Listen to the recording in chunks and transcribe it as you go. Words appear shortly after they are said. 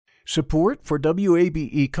Support for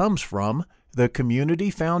WABE comes from the Community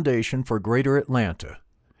Foundation for Greater Atlanta.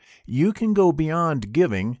 You can go beyond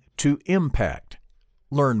giving to impact.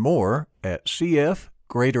 Learn more at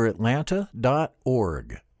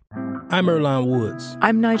cfgreateratlanta.org. I'm Earlonne Woods.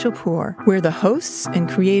 I'm Nigel Poor. We're the hosts and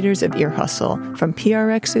creators of Ear Hustle from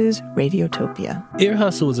PRX's Radiotopia. Ear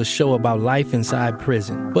Hustle is a show about life inside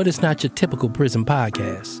prison, but it's not your typical prison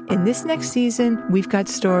podcast. In this next season, we've got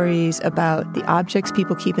stories about the objects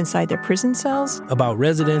people keep inside their prison cells, about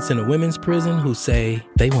residents in a women's prison who say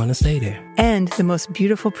they want to stay there, and the most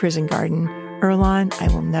beautiful prison garden. Earlonne, I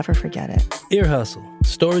will never forget it. Ear Hustle.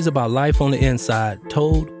 Stories about life on the inside,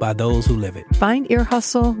 told by those who live it. Find Ear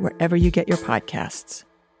Hustle wherever you get your podcasts.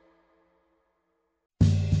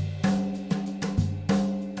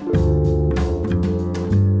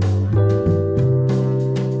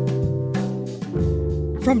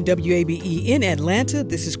 From WABE in Atlanta,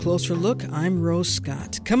 this is Closer Look. I'm Rose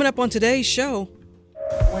Scott. Coming up on today's show.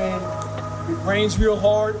 When it rains real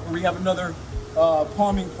hard or we have another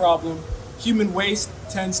plumbing problem, human waste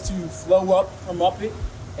tends to flow up from up it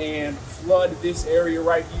and flood this area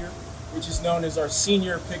right here, which is known as our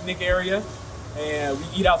senior picnic area. And we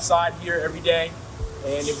eat outside here every day,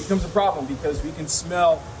 and it becomes a problem because we can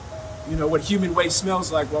smell, what human waste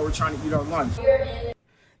smells like while we're trying to eat our lunch.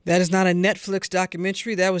 That is not a Netflix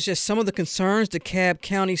documentary. That was just some of the concerns DeKalb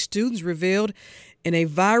County students revealed in a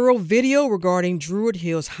viral video regarding Druid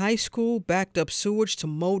Hills High School, backed up sewage to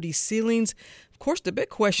moldy ceilings. Of course, the big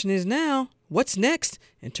question is now, what's next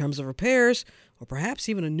in terms of repairs or perhaps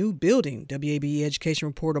even a new building? WABE education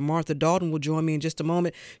reporter Martha Dalton will join me in just a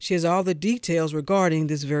moment. She has all the details regarding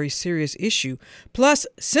this very serious issue. Plus,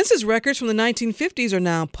 census records from the 1950s are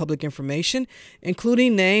now public information,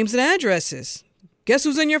 including names and addresses. Guess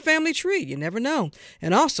who's in your family tree? You never know.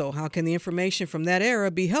 And also, how can the information from that era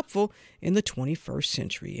be helpful in the 21st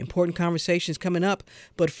century? Important conversations coming up.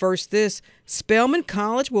 But first this, Spelman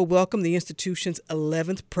College will welcome the institution's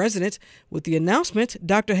 11th president with the announcement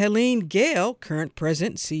Dr. Helene Gayle, current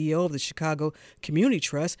president and CEO of the Chicago Community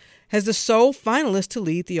Trust, has the sole finalist to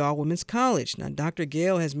lead the all-women's college. Now, Dr.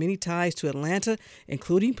 Gayle has many ties to Atlanta,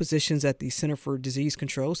 including positions at the Center for Disease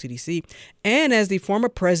Control, CDC, and as the former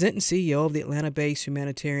president and CEO of the Atlanta-based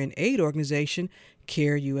humanitarian aid organization,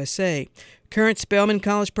 CARE USA. Current Spelman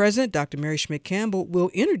College president, Dr. Mary Schmidt Campbell, will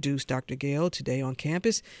introduce Dr. Gayle today on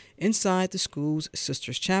campus inside the school's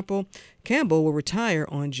Sisters Chapel. Campbell will retire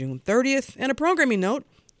on June 30th. And a programming note,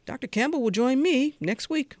 Dr. Campbell will join me next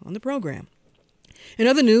week on the program. In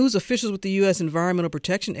other news, officials with the U.S. Environmental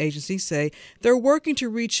Protection Agency say they're working to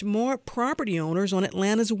reach more property owners on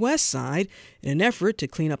Atlanta's west side in an effort to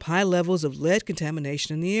clean up high levels of lead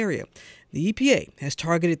contamination in the area. The EPA has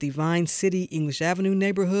targeted the Vine City, English Avenue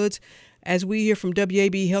neighborhoods. As we hear from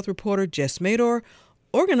WABE health reporter Jess Mador,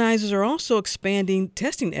 organizers are also expanding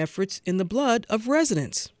testing efforts in the blood of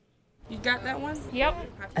residents. You got that one? Yep.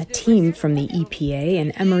 A team from the EPA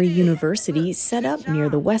and Emory University set up near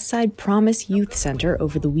the Westside Promise Youth Center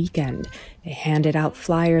over the weekend. They handed out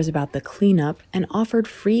flyers about the cleanup and offered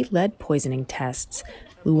free lead poisoning tests.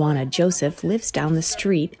 Luana Joseph lives down the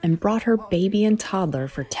street and brought her baby and toddler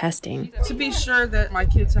for testing. To be sure that my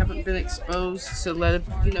kids haven't been exposed to lead,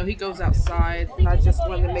 he goes outside, and I just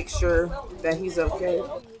wanted to make sure that he's okay.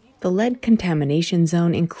 The lead contamination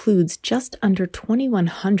zone includes just under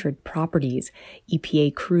 2,100 properties.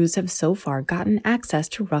 EPA crews have so far gotten access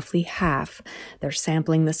to roughly half. They're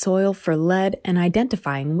sampling the soil for lead and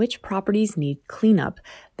identifying which properties need cleanup.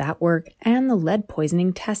 That work and the lead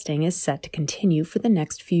poisoning testing is set to continue for the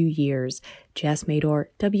next few years. Jess Mador,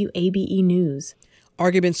 WABE News.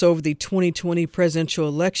 Arguments over the 2020 presidential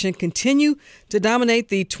election continue to dominate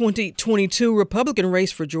the 2022 Republican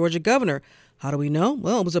race for Georgia governor. How do we know?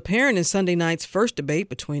 Well, it was apparent in Sunday night's first debate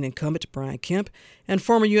between incumbent Brian Kemp and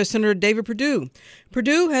former U.S. Senator David Perdue.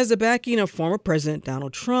 Perdue has the backing of former President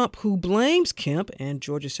Donald Trump, who blames Kemp and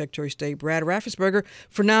Georgia Secretary of State Brad Raffensperger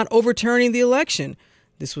for not overturning the election.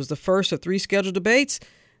 This was the first of 3 scheduled debates.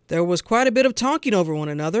 There was quite a bit of talking over one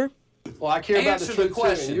another. Well, I care about the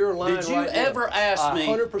question. Did you ever ask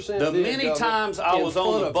me the many times I was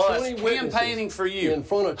on the bus campaigning for you?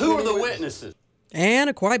 Who are the witnesses? And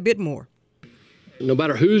a quite bit more. No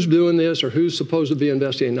matter who's doing this or who's supposed to be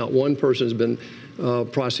investigating, not one person has been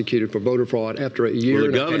prosecuted for voter fraud after a year.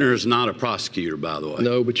 Well, the governor is not a prosecutor, by the way.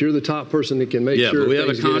 No, but you're the top person that can make sure. Yeah, but we have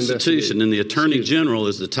a constitution, and the attorney general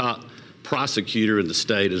is the top prosecutor in the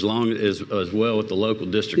state as well with the local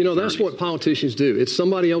district attorneys. That's what politicians do. It's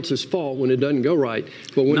somebody else's fault when it doesn't go right.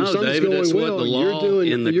 But when something's going well,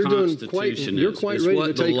 you're quite ready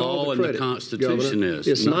to take all the credit. The Constitution is.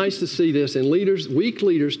 It's nice to see this. And weak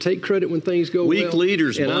leaders take credit when things go well. Weak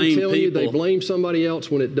leaders blame people. And I'm telling you, they blame somebody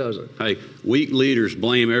else when it doesn't. Hey, weak leaders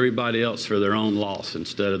blame everybody else for their own loss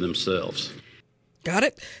instead of themselves. Got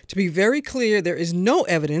it? To be very clear, there is no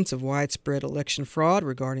evidence of widespread election fraud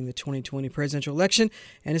regarding the 2020 presidential election,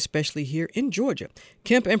 and especially here in Georgia.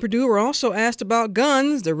 Kemp and Perdue were also asked about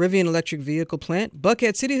guns, the Rivian electric vehicle plant,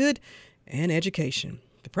 Buckhead cityhood, and education.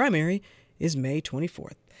 The primary is May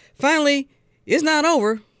 24th. Finally, it's not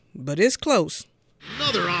over, but it's close.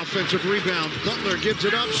 Another offensive rebound. Cutler gives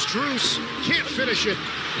it up. Strus can't finish it.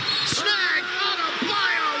 Snag on a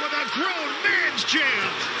bio with a grown man's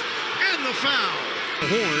jam. And the foul.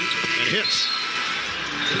 Horns and hits.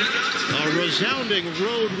 A resounding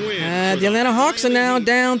road win. The Atlanta Hawks are now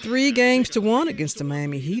down 3-1 against the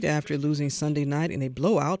Miami Heat after losing Sunday night in a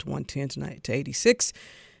blowout, 110-86.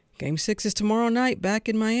 Game 6 is tomorrow night back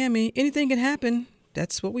in Miami. Anything can happen.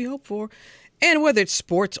 That's what we hope for. And whether it's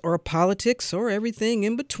sports or politics or everything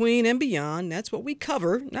in between and beyond, that's what we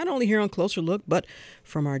cover, not only here on Closer Look, but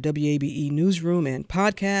from our WABE newsroom and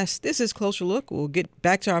podcast. This is Closer Look. We'll get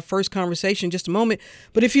back to our first conversation in just a moment.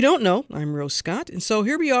 But if you don't know, I'm Rose Scott. And so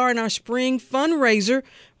here we are in our spring fundraiser.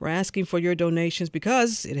 We're asking for your donations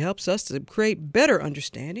because it helps us to create better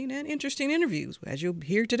understanding and interesting interviews, as you'll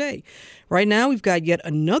hear today. Right now, we've got yet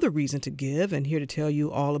another reason to give, and here to tell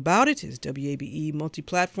you all about it is WABE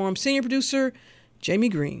multi-platform senior producer Jamie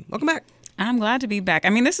Green. Welcome back. I'm glad to be back. I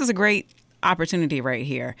mean, this is a great opportunity right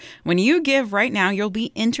here. When you give right now, you'll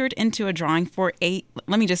be entered into a drawing for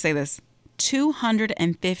let me just say this,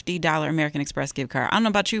 $250 American Express gift card. I don't know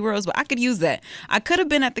about you, Rose, but I could use that. I could have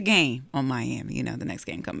been at the game on Miami, the next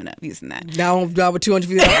game coming up, using that. Now with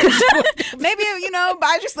 $250. Maybe,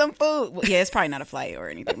 buy you some food. Well, yeah, it's probably not a flight or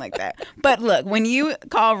anything like that. But look, when you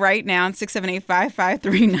call right now on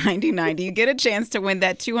 678-553-9090, you get a chance to win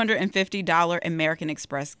that $250 American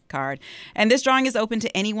Express card. And this drawing is open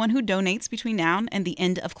to anyone who donates between now and the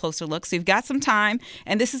end of Closer Look. So you've got some time,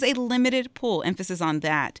 and this is a limited pool, emphasis on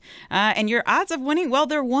that. And your odds of winning, well,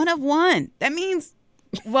 they're 1 of 1. That means,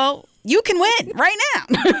 well, you can win right now.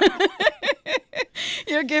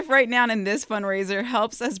 Your gift right now in this fundraiser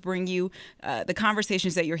helps us bring you the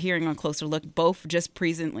conversations that you're hearing on Closer Look, both just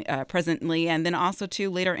presently and then also too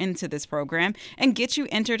later into this program, and get you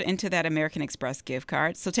entered into that American Express gift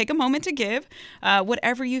card. So take a moment to give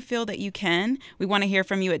whatever you feel that you can. We want to hear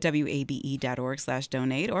from you at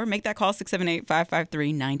wabe.org/donate or make that call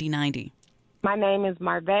 678-553-9090. My name is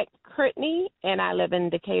Marvette Critney, and I live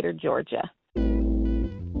in Decatur, Georgia.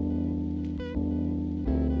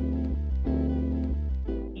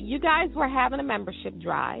 You guys were having a membership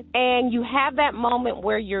drive, and you have that moment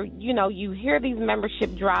where you hear these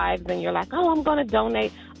membership drives, and you're like, oh, I'm going to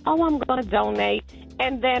donate. Oh, I'm going to donate.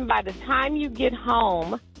 And then by the time you get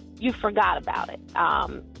home, you forgot about it.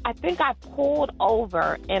 I think I pulled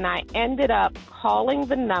over and I ended up calling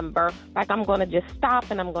the number, like I'm going to just stop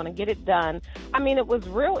and I'm going to get it done. I mean, it was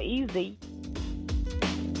real easy.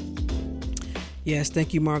 Yes,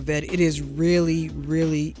 thank you, Marvette. It is really,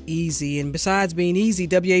 really easy. And besides being easy,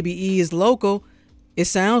 WABE is local. It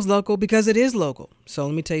sounds local because it is local. So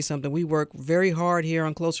let me tell you something. We work very hard here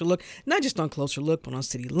on Closer Look, not just on Closer Look, but on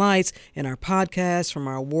City Lights and our podcasts from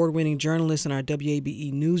our award-winning journalists in our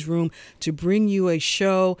WABE newsroom to bring you a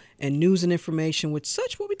show and news and information with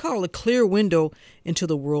such what we call a clear window into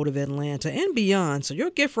the world of Atlanta and beyond. So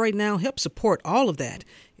your gift right now helps support all of that.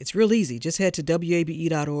 It's real easy. Just head to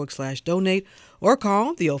wabe.org/donate or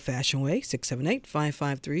call the old-fashioned way,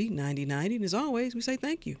 678-553-9090. And as always, we say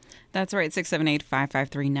thank you. That's right,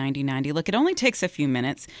 678-553-9090. Look, it only takes a few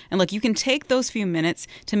minutes. And look, you can take those few minutes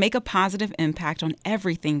to make a positive impact on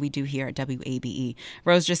everything we do here at WABE.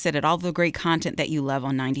 Rose just said it, all the great content that you love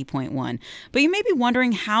on 90.1. But you may be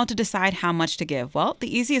wondering how to decide how much to give. Well,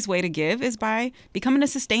 the easiest way to give is by becoming a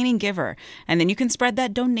sustaining giver. And then you can spread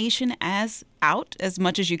that donation out as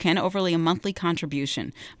much as you can over a monthly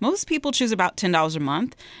contribution. Most people choose about $10 a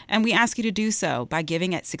month, and we ask you to do so by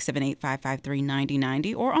giving at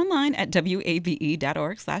 678-553-9090 or online at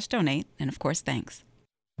wabe.org/donate. And of course, thanks.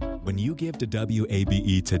 When you give to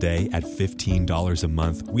WABE today at $15 a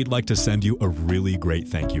month, we'd like to send you a really great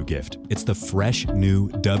thank you gift. It's the fresh new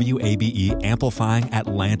WABE Amplifying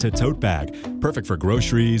Atlanta tote bag, perfect for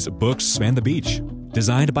groceries, books, and the beach.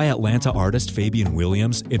 Designed by Atlanta artist Fabian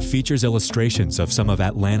Williams, it features illustrations of some of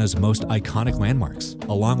Atlanta's most iconic landmarks,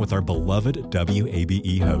 along with our beloved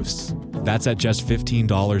WABE hosts. That's at just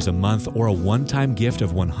 $15 a month or a one-time gift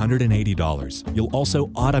of $180. You'll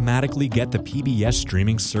also automatically get the PBS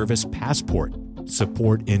streaming service Passport.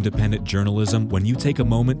 Support independent journalism when you take a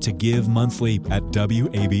moment to give monthly at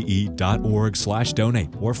wabe.org/donate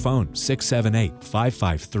or phone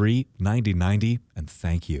 678-553-9090 and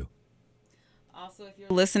thank you.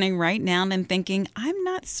 Listening right now and thinking, I'm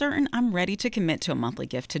not certain I'm ready to commit to a monthly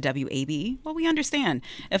gift to WABE? Well, we understand.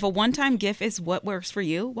 If a one-time gift is what works for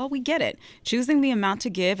you, well, we get it. Choosing the amount to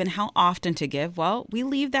give and how often to give, well, we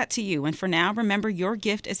leave that to you. And for now, remember, your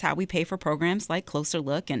gift is how we pay for programs like Closer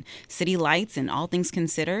Look and City Lights and All Things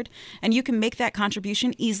Considered. And you can make that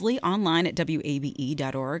contribution easily online at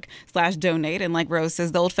wabe.org/donate. And like Rose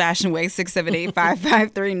says, the old-fashioned way,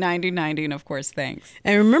 678-553-9090. And of course, thanks.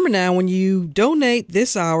 And remember now, when you donate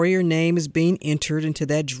this hour, your name is being entered into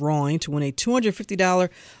that drawing to win a $250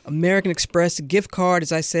 American Express gift card.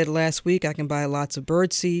 As I said last week, I can buy lots of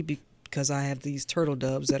birdseed because I have these turtle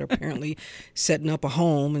doves that are apparently setting up a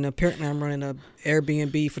home, and apparently I'm running an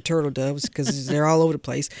Airbnb for turtle doves because they're all over the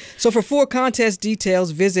place. So for full contest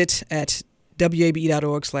details, visit at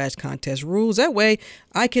wabe.org/contest rules. That way,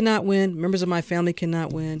 I cannot win. Members of my family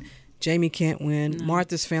cannot win. Jamie can't win.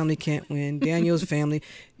 Martha's family can't win. Daniel's family.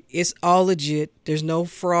 It's all legit. There's no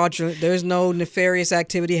fraudulent. There's no nefarious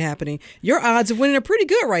activity happening. Your odds of winning are pretty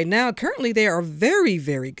good right now. Currently, they are very,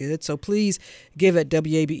 very good. So please give at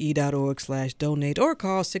wabe.org/donate or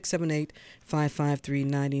call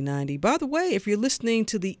 678-553-9090. By the way, if you're listening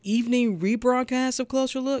to the evening rebroadcast of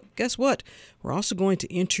Closer Look, guess what? We're also going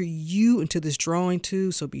to enter you into this drawing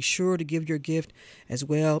too. So be sure to give your gift as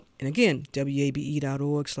well. And again,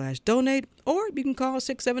 wabe.org/donate, or you can call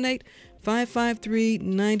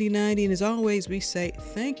 678-553-9090. And as always, we say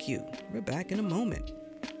thank you. We're back in a moment.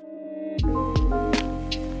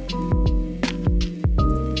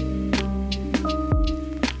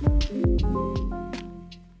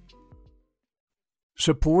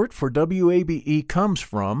 Support for WABE comes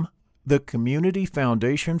from the Community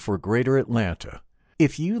Foundation for Greater Atlanta.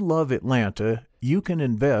 If you love Atlanta, you can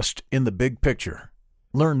invest in the big picture.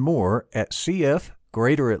 Learn more at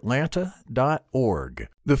cfgreateratlanta.org.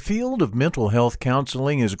 The field of mental health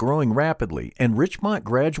counseling is growing rapidly, and Richmont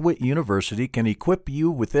Graduate University can equip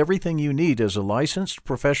you with everything you need as a licensed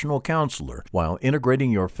professional counselor while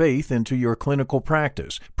integrating your faith into your clinical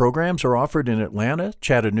practice. Programs are offered in Atlanta,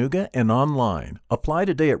 Chattanooga, and online. Apply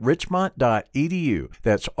today at richmont.edu.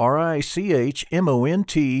 That's richmont.edu.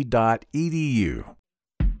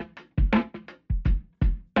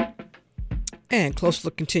 And Close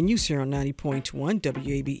Look continues here on 90.1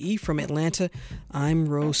 WABE from Atlanta. I'm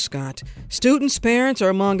Rose Scott. Students' parents are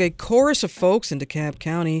among a chorus of folks in DeKalb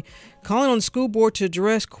County calling on the school board to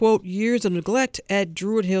address, quote, years of neglect at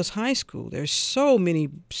Druid Hills High School. There's so many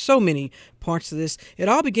parts to this. It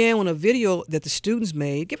all began when a video that the students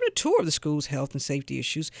made giving a tour of the school's health and safety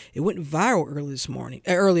issues. It went viral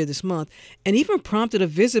earlier this month, and even prompted a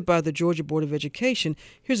visit by the Georgia Board of Education.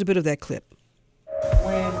 Here's a bit of that clip.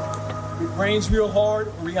 When it rains real hard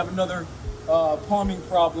or we have another plumbing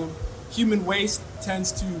problem, human waste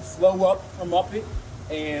tends to flow up from up it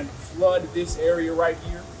and flood this area right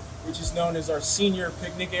here, which is known as our senior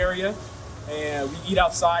picnic area. And we eat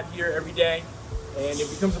outside here every day, and it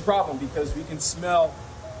becomes a problem because we can smell,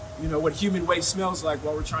 what human waste smells like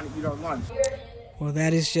while we're trying to eat our lunch. Well,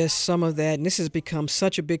 that is just some of that. And this has become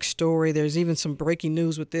such a big story. There's even some breaking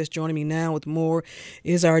news with this. Joining me now with more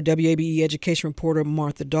is our WABE education reporter,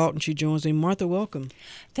 Martha Dalton. She joins me. Martha, welcome.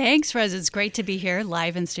 Thanks, Rose. It's great to be here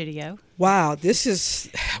live in studio. Wow, this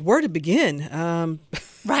is where to begin.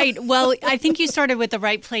 Right. Well, I think you started with the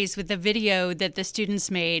right place with the video that the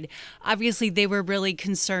students made. Obviously, they were really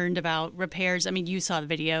concerned about repairs. I mean, you saw the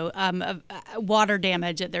video of water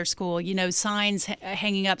damage at their school, signs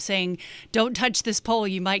hanging up saying, don't touch this pole,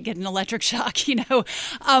 you might get an electric shock,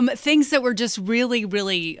 things that were just really,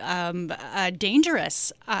 really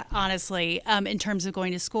dangerous, honestly, in terms of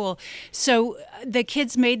going to school. So the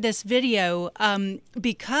kids made this video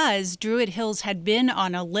because Druid Hills had been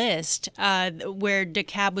on a list where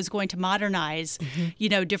DeKalb was going to modernize,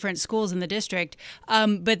 different schools in the district,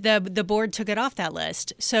 but the board took it off that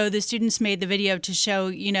list. So the students made the video to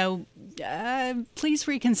show, please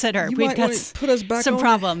reconsider. We've got put us back some on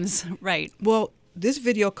problems, right? Well, this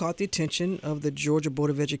video caught the attention of the Georgia Board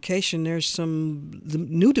of Education. There's some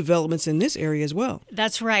new developments in this area as well.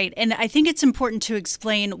 That's right. And I think it's important to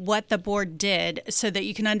explain what the board did so that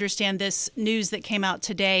you can understand this news that came out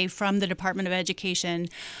today from the Department of Education.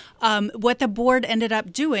 What the board ended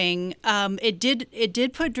up doing, it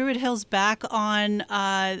did put Druid Hills back on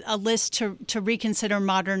a list to reconsider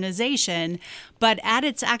modernization, but at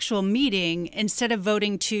its actual meeting, instead of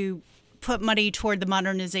voting to put money toward the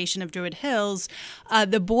modernization of Druid Hills,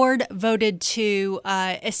 the board voted to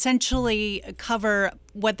essentially cover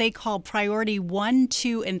what they call priority 1,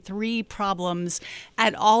 2, and 3 problems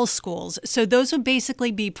at all schools. So those would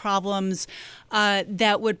basically be problems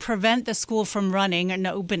that would prevent the school from running and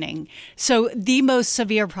opening. So the most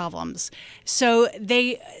severe problems. So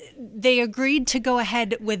they agreed to go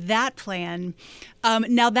ahead with that plan.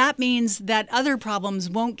 Now that means that other problems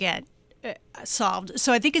won't get solved.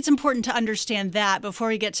 So I think it's important to understand that before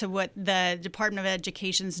we get to what the Department of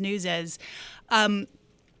Education's news is.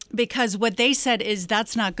 Because what they said is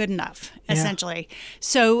that's not good enough, essentially.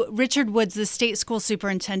 So Richard Woods, the state school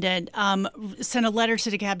superintendent, sent a letter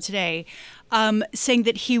to DeKalb today saying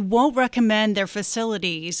that he won't recommend their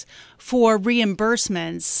facilities for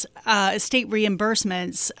reimbursements, state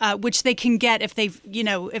reimbursements, which they can get if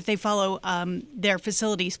they follow their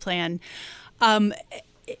facilities plan,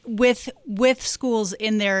 with schools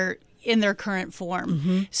in their current form.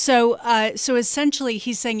 Mm-hmm. So essentially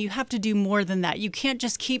he's saying you have to do more than that. You can't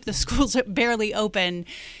just keep the schools barely open.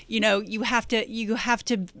 You have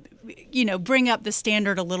to bring up the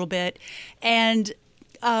standard a little bit. And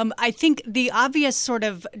I think the obvious sort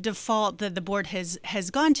of default that the board has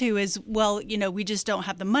gone to is, well, we just don't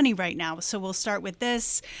have the money right now. So we'll start with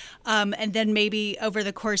this. And then maybe over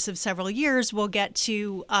the course of several years, we'll get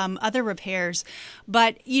to other repairs.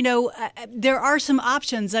 But, there are some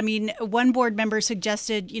options. I mean, one board member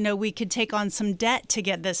suggested, we could take on some debt to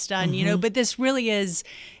get this done, but this really is...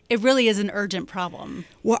 It really is an urgent problem.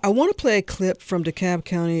 Well, I want to play a clip from DeKalb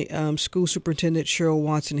County School Superintendent Cheryl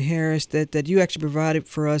Watson-Harris that you actually provided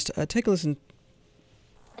for us. Take a listen.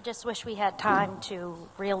 I just wish we had time to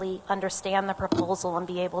really understand the proposal and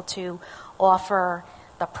be able to offer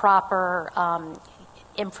the proper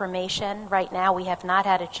information. Right now, we have not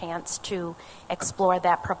had a chance to explore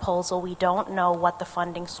that proposal. We don't know what the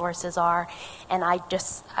funding sources are, and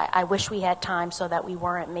I wish we had time so that we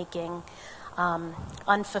weren't making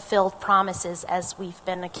unfulfilled promises as we've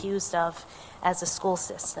been accused of as a school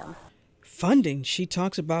system. Funding. She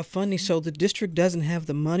talks about funding. So the district doesn't have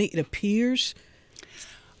the money, it appears.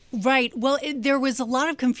 Right. Well, there was a lot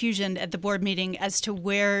of confusion at the board meeting as to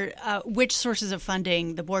which sources of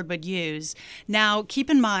funding the board would use. Now,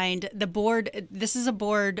 keep in mind, this is a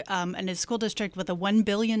board and a school district with a $1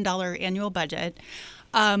 billion annual budget.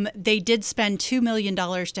 They did spend $2 million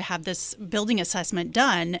to have this building assessment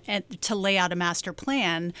done and to lay out a master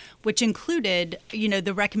plan, which included,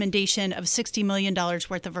 the recommendation of $60 million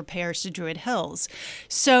worth of repairs to Druid Hills.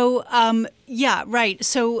 So, right.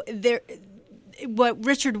 So what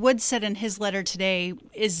Richard Woods said in his letter today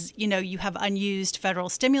is, you have unused federal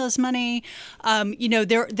stimulus money.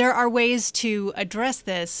 There are ways to address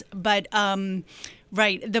this, but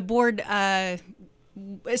right, the board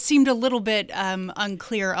seemed a little bit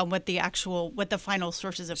unclear on what the final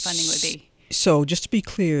sources of funding would be. So just to be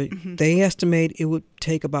clear, they estimate it would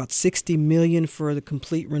take about $60 million for the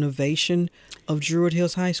complete renovation of Druid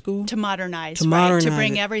Hills High School? To modernize to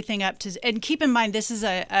bring everything up to. And keep in mind, this is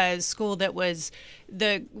a school that was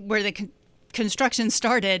where the construction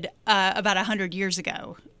started about 100 years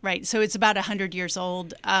ago, right? So it's about 100 years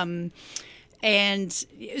old. And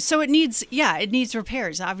so it needs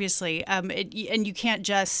repairs, obviously. And you can't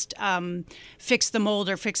just fix the mold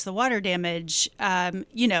or fix the water damage, and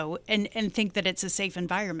think that it's a safe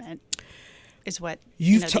environment, is what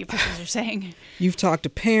the officials are saying. You've talked to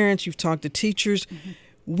parents, you've talked to teachers. Mm-hmm.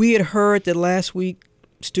 We had heard that last week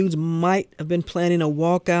students might have been planning a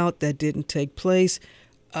walkout that didn't take place.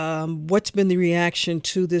 What's been the reaction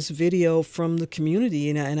to this video from the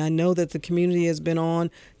community? And I know that the community has been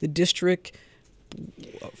on the district.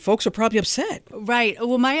 Folks are probably upset. Right.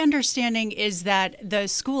 Well, my understanding is that the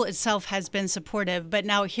school itself has been supportive, but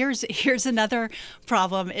now here's another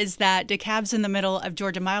problem: is that DeKalb's in the middle of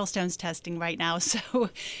Georgia Milestones testing right now. So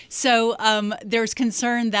there's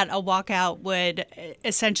concern that a walkout would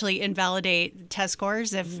essentially invalidate test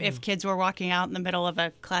scores if kids were walking out in the middle of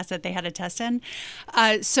a class that they had a test in.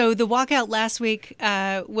 So the walkout last week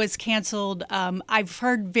was canceled. I've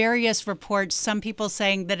heard various reports. Some people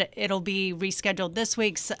saying that it'll be rescheduled this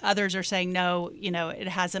week. Others are saying no, it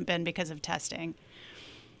hasn't been because of testing.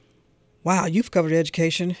 Wow, you've covered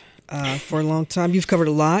education for a long time. You've covered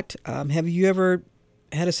a lot. Have you ever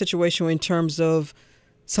had a situation in terms of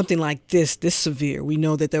something like this severe? We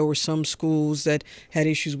know that there were some schools that had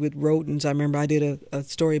issues with rodents. I remember I did a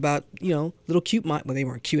story about, little cute mice. Well, they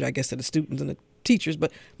weren't cute, I guess, to the students and the teachers,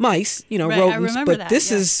 but mice, right, rodents. I remember but that,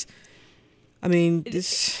 this is I mean,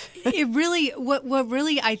 this. It really, what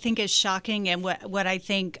really I think is shocking, and what I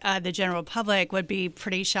think the general public would be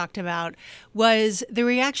pretty shocked about, was the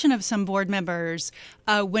reaction of some board members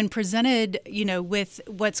when presented, with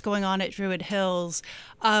what's going on at Druid Hills,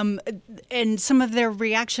 and some of their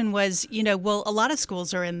reaction was, well, a lot of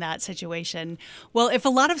schools are in that situation. Well, if a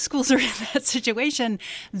lot of schools are in that situation,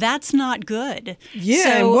 that's not good.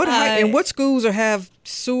 Yeah, so, and what schools have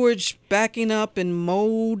sewage backing up and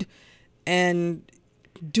mold and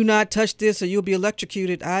do not touch this or you'll be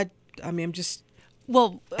electrocuted. I mean, I'm just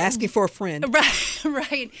asking for a friend.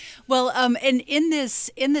 Right. Well, and in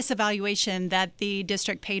this evaluation that the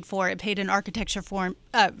district paid for, it paid an architecture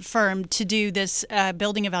firm to do this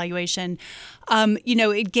building evaluation.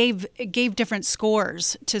 It gave different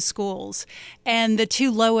scores to schools, and the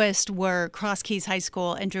two lowest were Cross Keys High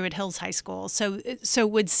School and Druid Hills High School. So it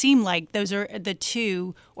would seem like those are the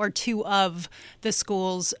two of the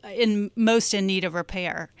schools most in need of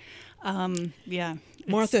repair. Yeah.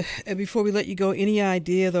 Martha, before we let you go, any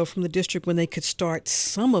idea, though, from the district when they could start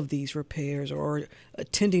some of these repairs or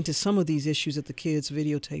attending to some of these issues that the kids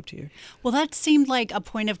videotaped here? Well, that seemed like a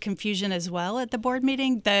point of confusion as well at the board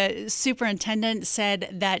meeting. The superintendent said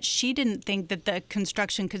that she didn't think that the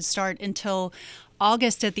construction could start until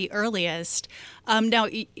August at the earliest. Now,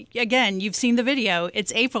 again, you've seen the video.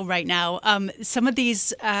 It's April right now. Some of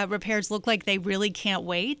these repairs look like they really can't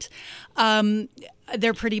wait.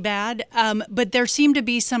 They're pretty bad. But there seemed to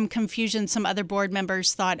be some confusion. Some other board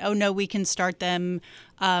members thought, oh, no, we can start them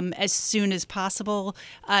as soon as possible.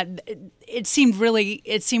 It seemed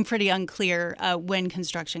pretty unclear when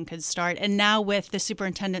construction could start. And now with the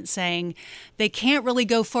superintendent saying they can't really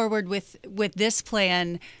go forward with this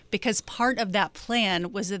plan because part of that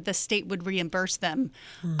plan was that the state would reimburse them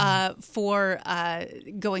for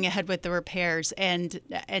going ahead with the repairs. And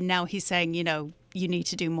now he's saying, you need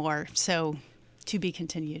to do more. So to be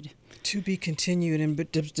continued. To be continued. And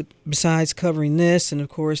besides covering this and, of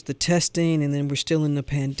course, the testing, and then we're still in the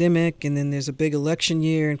pandemic, and then there's a big election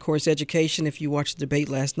year. And, of course, education. If you watched the debate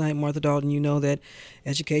last night, Martha Dalton, you know that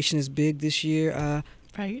education is big this year.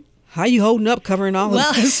 Right. How you holding up covering all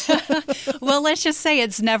of this? Well, let's just say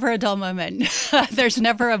it's never a dull moment. There's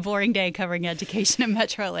never a boring day covering education in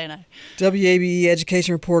Metro Atlanta. WABE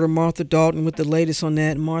education reporter Martha Dalton with the latest on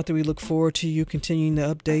that. Martha, we look forward to you continuing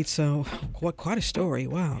the updates. So quite a story.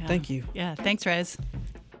 Wow. Yeah. Thank you. Yeah. Thanks, Rose.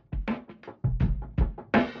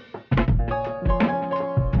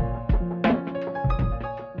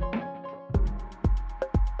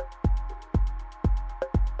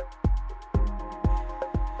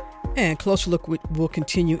 And Closer Look will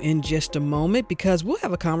continue in just a moment because we'll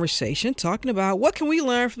have a conversation talking about what can we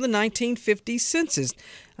learn from the 1950 census.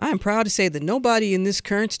 I am proud to say that nobody in this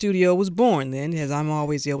current studio was born then, as I'm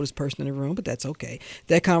always the oldest person in the room, but that's okay.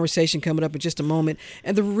 That conversation coming up in just a moment.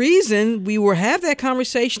 And the reason we have that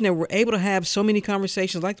conversation, and we're able to have so many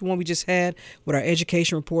conversations like the one we just had with our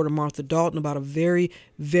education reporter Martha Dalton about a very,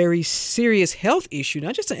 very serious health issue,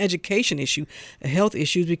 not just an education issue, a health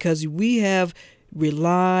issue, because we have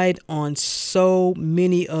relied on so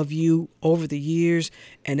many of you over the years,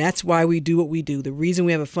 and that's why we do what we do. The reason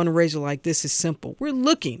we have a fundraiser like this is simple. We're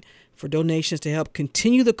looking for donations to help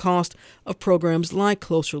continue the cost of programs like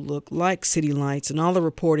Closer Look, like City Lights, and all the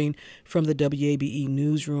reporting from the WABE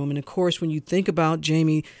newsroom. And of course, when you think about,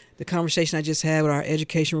 Jamie, the conversation I just had with our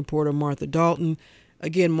education reporter Martha Dalton,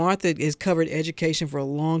 again, Martha has covered education for a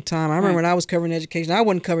long time. I remember when I was covering education, I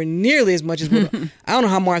wasn't covering nearly as much as I don't know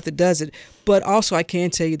how Martha does it. But also I can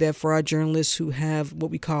tell you that for our journalists who have what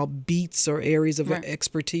we call beats or areas of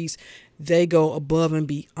expertise, they go above and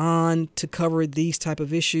beyond to cover these type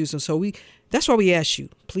of issues. And so that's why we ask you,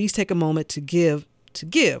 please take a moment to give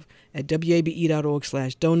at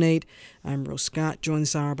wabe.org/donate. I'm Rose Scott, joined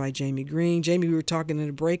this hour by Jamie Green. Jamie, we were talking in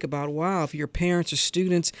the break about, wow, if you're parents or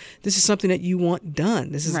students, this is something that you want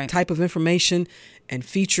done. This is a type of information and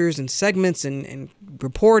features and segments and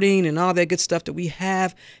reporting and all that good stuff that we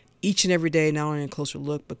have each and every day, not only in a Closer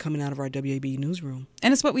Look, but coming out of our WABE newsroom.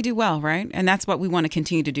 And it's what we do well, right? And that's what we want to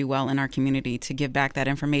continue to do well in our community, to give back that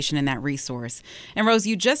information and that resource. And Rose,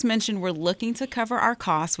 you just mentioned we're looking to cover our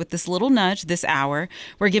costs with this little nudge this hour.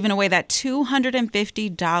 We're giving away that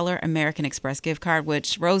 $250 American Express gift card,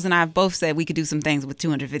 which Rose and I have both said we could do some things with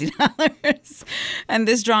 $250. And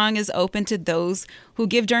this drawing is open to those who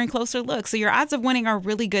give during Closer Look. So your odds of winning are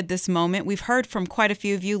really good this moment. We've heard from quite a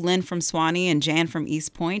few of you, Lynn from Swanee and Jan from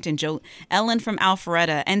East Point and Ellen from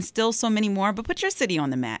Alpharetta, and still so many more. But put your city on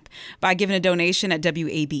the map by giving a donation at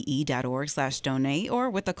wabe.org/donate or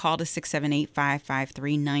with a call to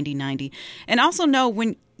 678-553-9090. And also know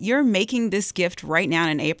when you're making this gift right now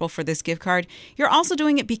in April for this gift card, you're also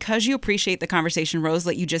doing it because you appreciate the conversation, Rose,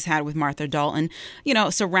 that you just had with Martha Dalton,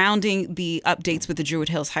 surrounding the updates with the Druid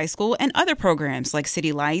Hills High School and other programs like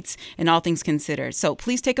City Lights and All Things Considered. So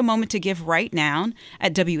please take a moment to give right now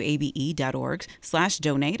at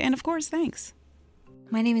wabe.org/donate. And of course, thanks.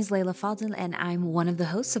 My name is Layla Faldel, and I'm one of the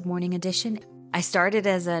hosts of Morning Edition. I started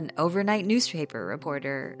as an overnight newspaper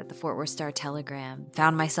reporter at the Fort Worth Star-Telegram,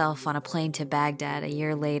 found myself on a plane to Baghdad a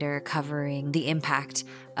year later covering the impact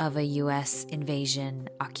of a U.S. invasion,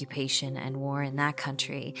 occupation, and war in that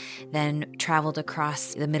country, then traveled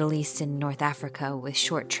across the Middle East and North Africa with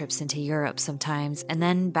short trips into Europe sometimes, and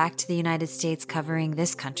then back to the United States covering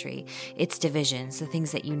this country, its divisions, the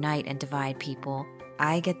things that unite and divide people.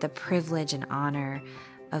 I get the privilege and honor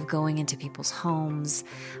of going into people's homes,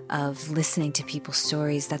 of listening to people's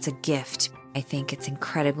stories. That's a gift. I think it's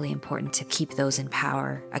incredibly important to keep those in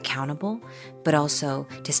power accountable, but also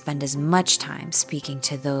to spend as much time speaking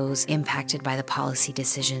to those impacted by the policy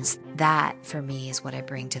decisions. That, for me, is what I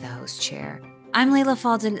bring to the host chair. I'm Layla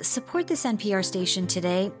Faldel. Support this NPR station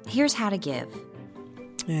today. Here's how to give.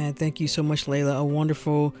 Yeah, thank you so much, Layla. A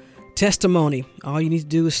wonderful testimony. All you need to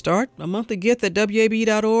do is start a monthly gift at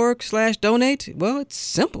wabe.org/donate. Well, it's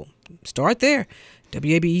simple. Start there.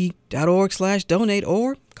 wabe.org/donate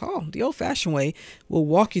or call the old-fashioned way. We'll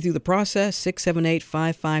walk you through the process,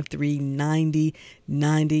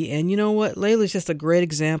 678-553-9090. And you know what? Layla's just a great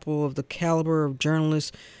example of the caliber of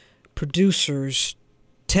journalists, producers,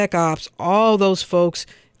 tech ops, all those folks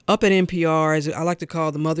up at NPR, as I like to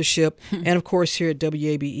call the mothership, and of course here at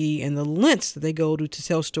WABE, and the lengths that they go to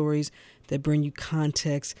tell stories that bring you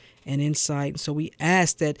context and insight. And so we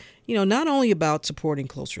ask that, not only about supporting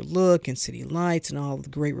Closer Look and City Lights and all of the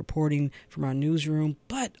great reporting from our newsroom,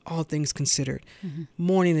 but All Things Considered,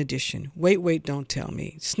 Morning Edition, Wait, Don't Tell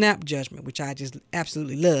Me, Snap Judgment, which I just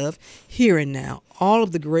absolutely love, Here and Now, all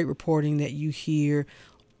of the great reporting that you hear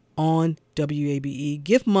on WABE.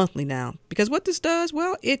 Give monthly now, because what this does,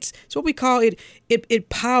 well, it's what we call it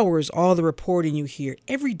powers all the reporting you hear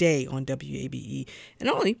every day on WABE. And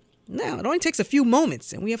it only takes a few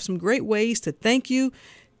moments, and we have some great ways to thank you.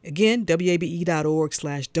 Again,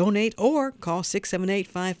 wabe.org/donate or call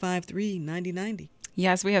 678-553-9090.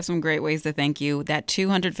 Yes, we have some great ways to thank you. That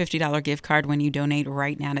 $250 gift card when you donate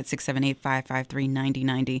right now at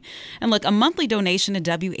 678-553-9090. And look, a monthly donation to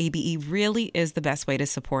WABE really is the best way to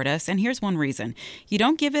support us. And here's one reason. You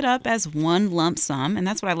don't give it up as one lump sum, and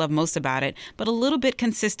that's what I love most about it, but a little bit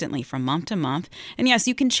consistently from month to month. And yes,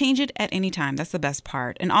 you can change it at any time. That's the best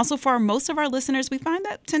part. And also for most of our listeners, we find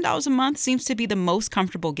that $10 a month seems to be the most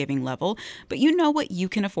comfortable giving level, but you know what you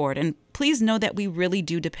can afford. And please know that we really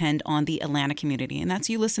do depend on the Atlanta community, and that's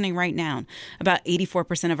you listening right now. About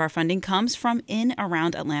 84% of our funding comes from in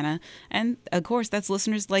around Atlanta, and of course, that's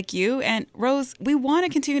listeners like you. And Rose, we want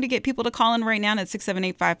to continue to get people to call in right now at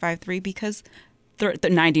 678-553 because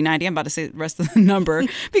 9090. I'm about to say the rest of the number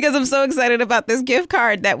because I'm so excited about this gift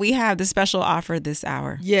card that we have, the special offer this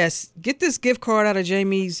hour. Yes, get this gift card out of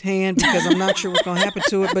Jamie's hand because I'm not sure what's going to happen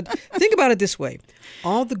to it. But think about it this way.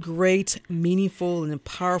 All the great, meaningful, and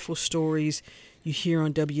powerful stories you hear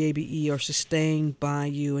on WABE are sustained by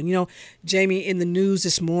you. And, Jamie, in the news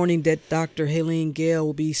this morning that Dr. Helene Gayle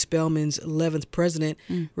will be Spelman's 11th president.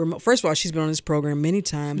 First of all, she's been on this program many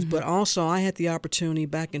times, but also I had the opportunity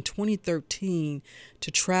back in 2013 to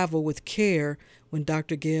travel with CARE when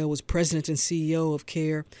Dr. Gayle was president and CEO of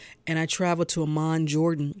CARE, and I traveled to Amman,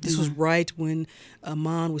 Jordan. This was right when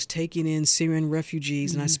Amman was taking in Syrian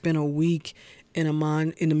refugees, and I spent a week in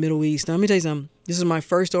Amman in the Middle East. Now, let me tell you something. This is my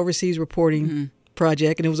first overseas reporting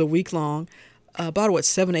project, and it was a week long. About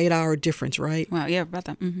 7 to 8 hour difference, right? Wow, yeah, about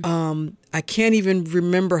that. I can't even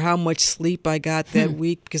remember how much sleep I got that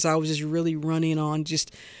week because I was just really running on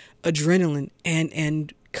just adrenaline.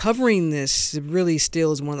 And covering this really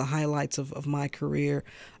still is one of the highlights of my career.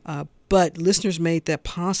 But listeners made that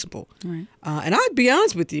possible. Right. And I'd be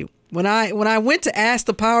honest with you. When I went to ask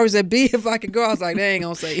the powers that be if I could go, I was like, they ain't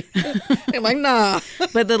gonna say. I'm like, nah.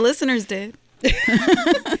 But the listeners did.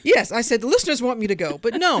 Yes, I said the listeners want me to go,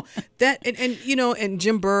 but no, that and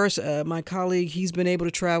Jim Burris, my colleague, he's been able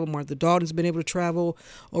to travel. Martha Dalton's been able to travel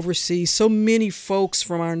overseas. So many folks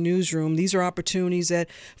from our newsroom. These are opportunities that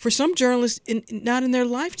for some journalists, not in their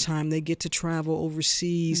lifetime, they get to travel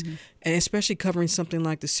overseas, and especially covering something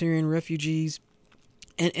like the Syrian refugees.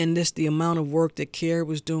 And this, the amount of work that CARE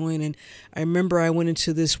was doing. And I remember I went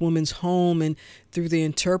into this woman's home, and through the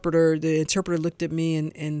interpreter looked at me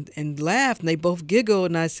and laughed, and they both giggled.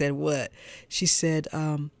 And I said, what? She said,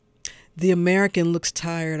 The American looks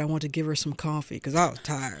tired. I want to give her some coffee because I was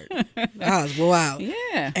tired. I was wore out.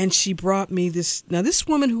 Yeah. And she brought me this. Now, this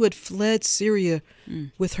woman who had fled Syria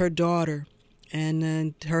with her daughter,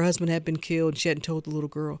 and her husband had been killed. She hadn't told the little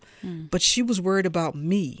girl. But she was worried about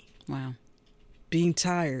me. Wow. Being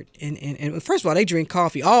tired. And first of all, they drink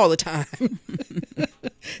coffee all the time.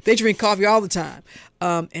 They drink coffee all the time.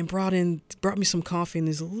 And brought me some coffee in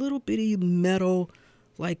this little bitty metal,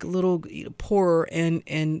 like little pourer, and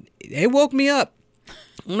it woke me up. I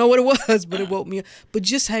don't know what it was, but it woke me up. But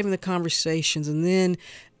just having the conversations, and then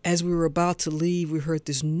as we were about to leave, we heard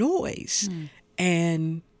this noise,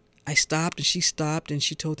 and I stopped, and she stopped, and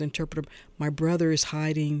she told the interpreter, "My brother is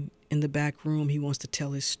hiding in the back room. He wants to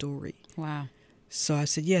tell his story." Wow. So I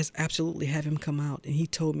said, "Yes, absolutely, have him come out." And he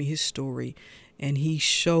told me his story, and he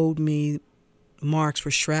showed me marks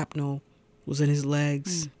where shrapnel was in his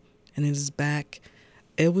legs and in his back.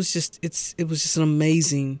 It was just an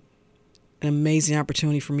amazing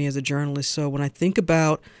opportunity for me as a journalist. So when I think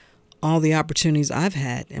about all the opportunities I've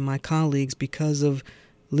had and my colleagues because of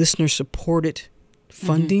listener-supported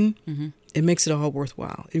funding, it makes it all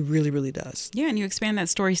worthwhile. It really, really does. Yeah, and you expand that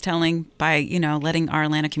storytelling by, letting our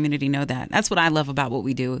Atlanta community know that. That's what I love about what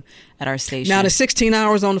we do at our station. Now, the 16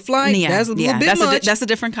 hours on the flight, that's a little bit much. That's a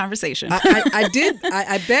different conversation.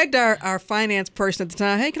 I begged our finance person at the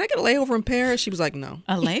time, "Hey, can I get a layover in Paris?" She was like, "No."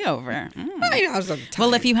 A layover? I was like,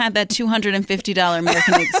 well, if you had that $250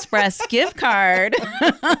 American Express gift card,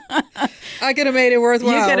 I could have made it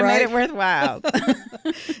worthwhile. You could have made it worthwhile.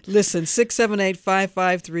 Listen,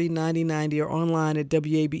 678-553-9090 or online at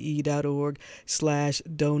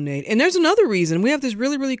wabe.org/donate. And there's another reason. We have this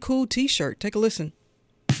really, really cool T-shirt. Take a listen.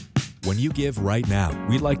 When you give right now,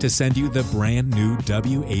 we'd like to send you the brand new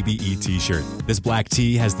WABE t-shirt. This black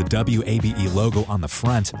tee has the WABE logo on the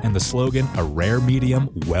front and the slogan, "A rare medium,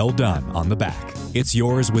 well done," on the back. It's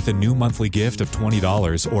yours with a new monthly gift of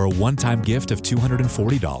 $20 or a one-time gift of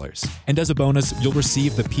 $240. And as a bonus, you'll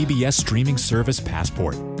receive the PBS streaming service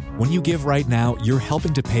Passport. When you give right now, you're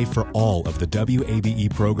helping to pay for all of the WABE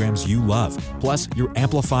programs you love. Plus, you're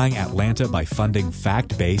amplifying Atlanta by funding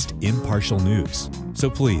fact-based, impartial news. So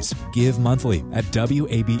please, give monthly at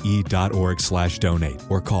wabe.org/donate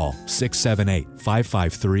or call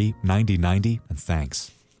 678-553-9090, and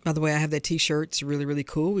thanks. By the way, I have that T-shirt. It's really, really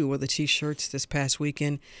cool. We wore the T-shirts this past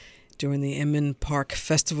weekend during the Inman Park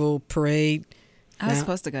Festival Parade. I was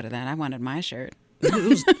supposed to go to that. I wanted my shirt.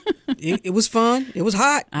 It was fun. It was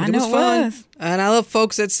hot. It was fun. And I love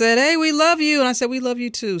folks that said, "Hey, we love you." And I said, "We love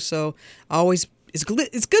you too." So it's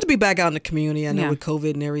good to be back out in the community. I know with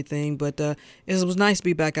COVID and everything, but it was nice to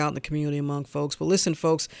be back out in the community among folks. But listen,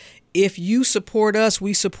 folks, if you support us,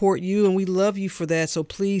 we support you, and we love you for that. So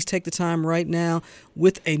please take the time right now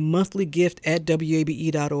with a monthly gift at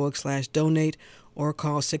wabe.org/donate or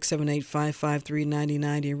call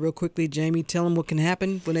 678-553-9090. And real quickly, Jamie, tell them what can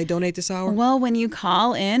happen when they donate this hour. Well, when you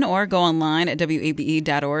call in or go online at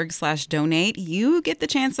wabe.org/donate, you get the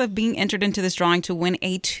chance of being entered into this drawing to win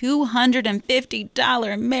a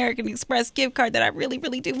 $250 American Express gift card that I really,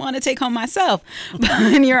 really do want to take home myself.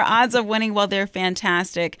 And your odds of winning, well, they're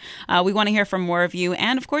fantastic. We want to hear from more of you.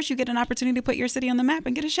 And, of course, you get an opportunity to put your city on the map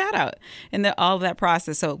and get a shout out in all of that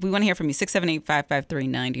process. So we want to hear from you,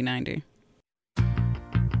 678-553-9090.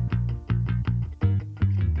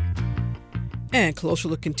 And Closer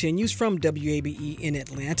Look continues from WABE in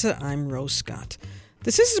Atlanta. I'm Rose Scott.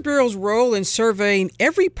 The Census Bureau's role in surveying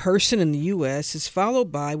every person in the U.S. is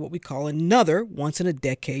followed by what we call another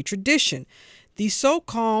once-in-a-decade tradition, the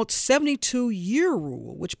so-called 72-year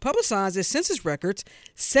rule, which publicizes census records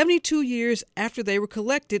 72 years after they were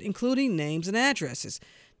collected, including names and addresses.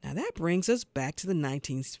 Now, that brings us back to the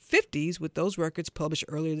 1950s with those records published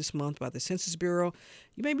earlier this month by the Census Bureau.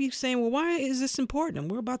 You may be saying, well, why is this important? And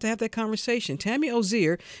we're about to have that conversation. Tammy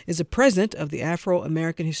Ozier is the president of the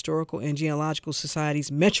Afro-American Historical and Genealogical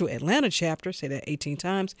Society's Metro Atlanta chapter. Say that 18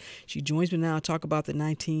 times. She joins me now to talk about the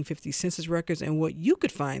 1950 census records and what you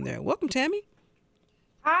could find there. Welcome, Tammy.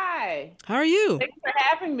 Hi. How are you? Thanks for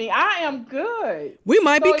having me. I am good. We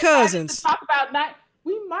might be cousins. To talk about that.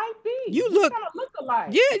 We might be. You look alike.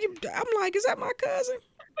 Yeah, I'm like, is that my cousin?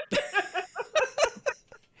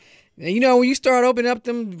 You know, when you start opening up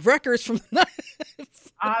them records from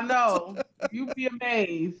I know. You'd be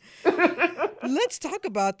amazed. Let's talk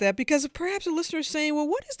about that, because perhaps a listener is saying, well,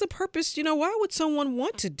 what is the purpose? You know, why would someone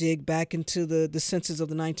want to dig back into the census of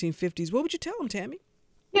the 1950s? What would you tell them, Tammy?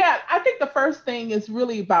 Yeah, I think the first thing is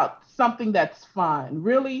really about something that's fun.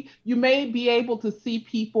 Really, you may be able to see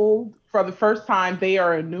people for the first time. They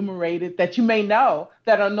are enumerated that you may know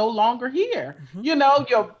that are no longer here. Mm-hmm. You know,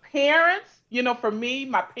 your parents, For me,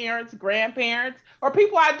 my parents, grandparents, or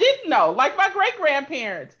people I didn't know, like my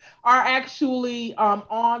great-grandparents, are actually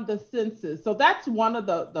on the census. So that's one of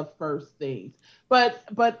the first things. But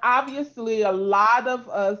obviously, a lot of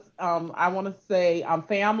us, I want to say,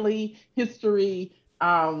 family history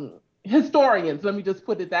historians, let me just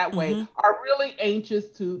put it that way, are really anxious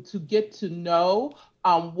to get to know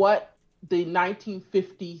what the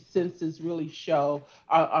 1950 census really show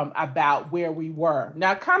about where we were.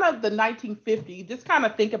 Now, kind of the 1950, just kind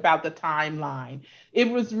of think about the timeline.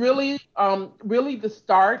 It was really the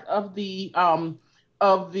start of the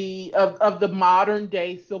modern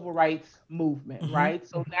day civil rights movement, right?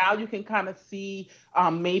 So now you can kind of see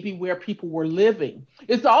maybe where people were living.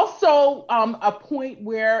 It's also a point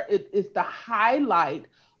where it is the highlight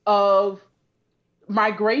of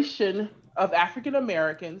migration of African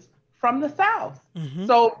Americans from the South.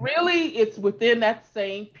 So really, it's within that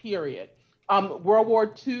same period. World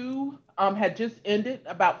War II had just ended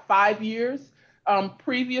about 5 years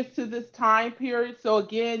previous to this time period. So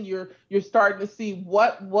again, you're starting to see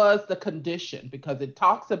what was the condition, because it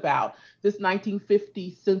talks about this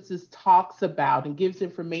 1950 census talks about and gives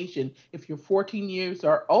information. If you're 14 years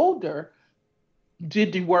or older,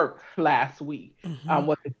 did you work last week?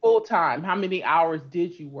 Was it full time? How many hours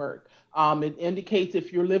did you work? It indicates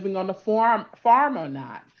if you're living on a farm or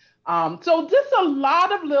not. So just a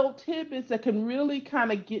lot of little tidbits that can really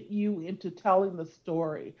kind of get you into telling the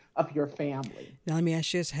story of your family. Now, let me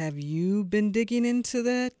ask you this. Have you been digging into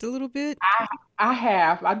that a little bit? I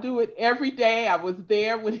have. I do it every day. I was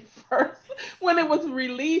there when it was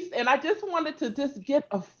released, and I just wanted to just get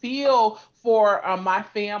a feel for my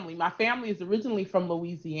family. My family is originally from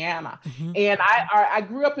Louisiana, and I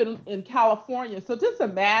grew up in California. So just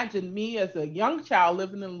imagine me as a young child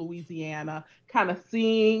living in Louisiana, kind of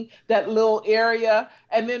seeing that little area.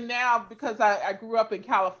 And then now, because I grew up in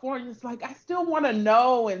California, it's like I still want to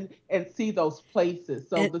know and see those places.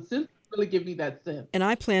 So the census really give me that sense. And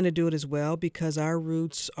I plan to do it as well, because our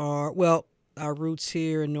roots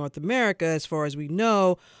here in North America, as far as we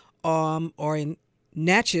know, are in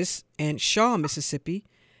Natchez and Shaw, Mississippi.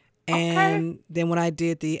 And then when I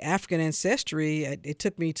did the African ancestry, it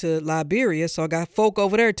took me to Liberia. So I got folk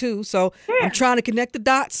over there too. So I'm trying to connect the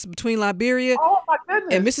dots between Liberia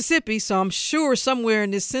and Mississippi. So I'm sure somewhere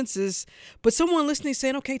in this census, but someone listening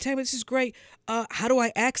saying, okay, Tammy, this is great. How do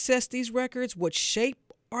I access these records? What shape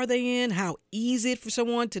are they in? How easy it for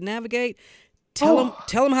someone to navigate? Tell them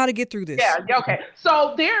how to get through this. Yeah, okay.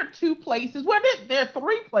 So there are two places. Well, there are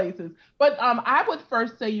three places, but I would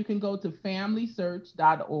first say you can go to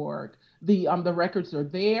familysearch.org. The records are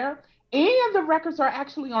there, and the records are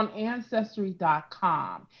actually on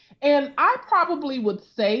ancestry.com. And I probably would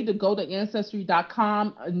say to go to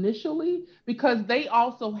ancestry.com initially, because they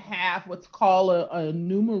also have what's called a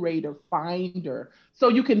enumerator finder. So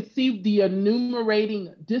you can see the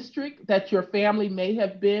enumerating district that your family may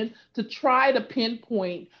have been to try to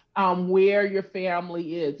pinpoint where your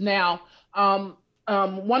family is. Now,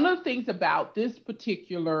 one of the things about this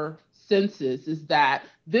particular census is that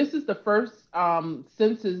this is the first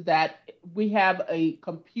census that we have a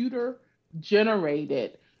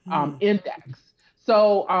computer-generated index.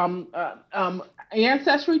 So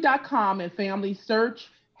Ancestry.com and Family Search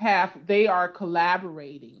they are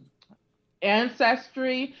collaborating.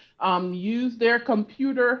 Ancestry use their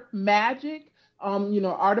computer magic,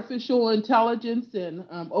 artificial intelligence and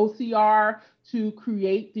OCR to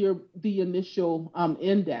create the initial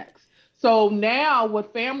index. So now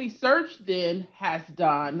what Family Search then has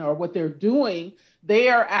done, or what they're doing, they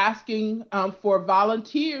are asking for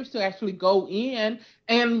volunteers to actually go in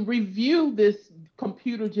and review this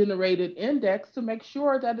computer-generated index to make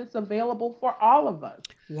sure that it's available for all of us.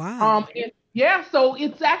 Wow. So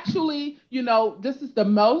it's actually, this is the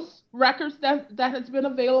most records that has been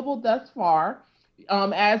available thus far.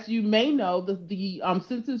 As you may know, the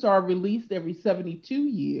census are released every 72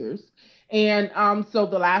 years. And so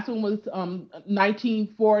the last one was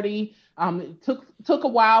 1940. It took a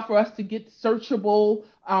while for us to get searchable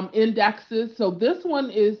indexes. So this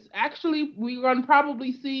one is actually, we're going to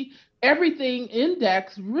probably see everything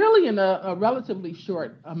indexed really in a relatively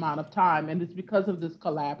short amount of time. And it's because of this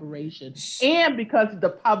collaboration and because the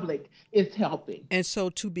public is helping. And so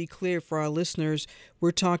to be clear for our listeners,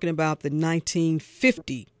 we're talking about the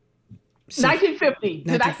 1950. 1950.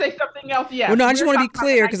 Did I say something else? Yeah. Well, no, I just want to be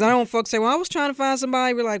clear, because I don't want folks say, well, I was trying to find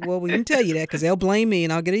somebody. We're like, well, we didn't tell you that, because they'll blame me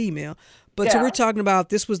and I'll get an email. But so we're talking about,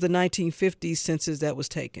 this was the 1950 census that was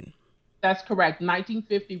taken. That's correct.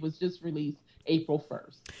 1950 was just released April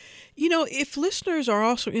 1st. If listeners are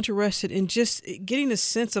also interested in just getting a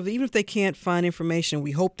sense of, even if they can't find information,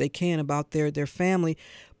 we hope they can, about their family,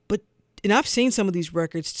 but and I've seen some of these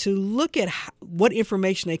records, to look at what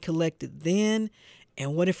information they collected then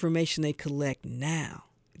and what information they collect now.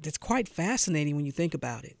 That's quite fascinating when you think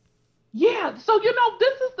about it. Yeah, so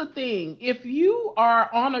this is the thing. If you are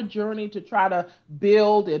on a journey to try to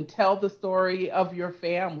build and tell the story of your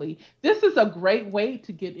family, this is a great way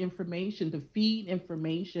to get information, to feed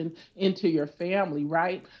information into your family,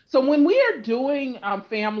 right? So when we are doing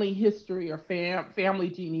family history or family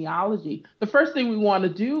genealogy, the first thing we want to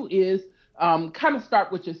do is kind of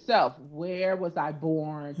start with yourself. Where was I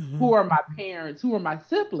born? Mm-hmm. Who are my parents? Who are my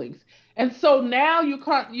siblings? And so now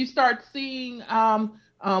you start seeing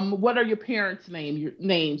what are your parents'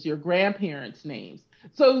 names, your grandparents' names.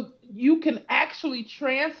 So you can actually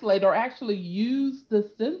translate or actually use the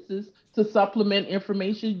census to supplement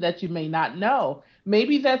information that you may not know.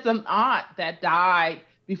 Maybe that's an aunt that died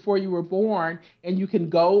before you were born, and you can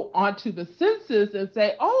go onto the census and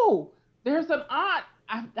say, oh, there's an aunt.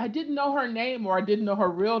 I didn't know her name, or I didn't know her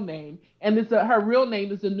real name, and her real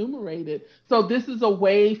name is enumerated. So this is a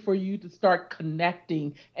way for you to start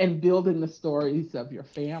connecting and building the stories of your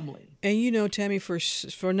family. And Tammy,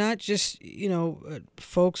 for not just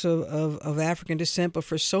folks of African descent, but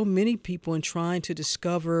for so many people in trying to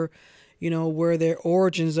discover where their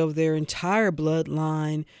origins of their entire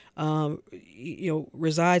bloodline,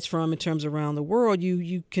 resides from in terms around the world,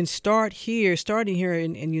 you can starting here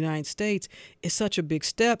in the United States is such a big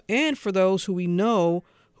step. And for those who we know,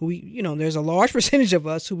 there's a large percentage of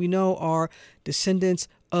us who we know are descendants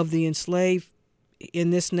of the enslaved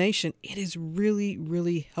in this nation, it is really,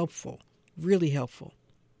 really helpful, really helpful.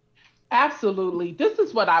 Absolutely. This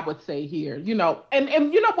is what I would say here, and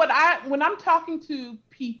when I'm talking to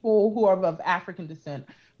people who are of African descent,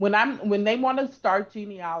 when they want to start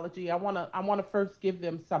genealogy, I want to first give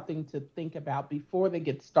them something to think about before they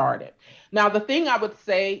get started. Now, the thing I would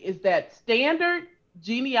say is that standard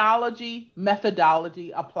genealogy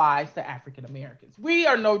methodology applies to African Americans. We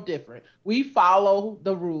are no different. We follow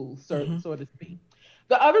the rules, so to speak.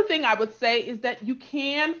 The other thing I would say is that you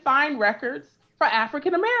can find records for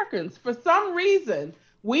African Americans. For some reason,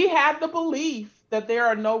 we have the belief that there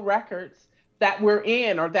are no records that we're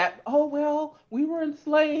in, or that, we were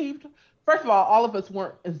enslaved. First of all of us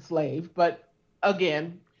weren't enslaved, but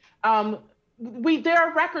again, there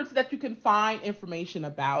are records that you can find information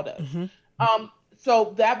about us. Mm-hmm.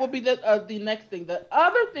 So that would be the next thing. The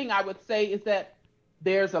other thing I would say is that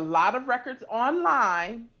there's a lot of records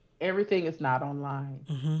online. Everything is not online.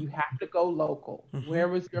 Mm-hmm. You have to go local. Mm-hmm. Where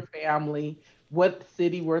was your family? What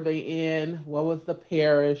city were they in? What was the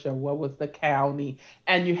parish, or what was the county?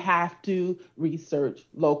 And you have to research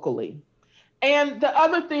locally. And the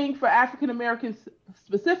other thing for African Americans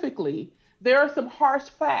specifically, there are some harsh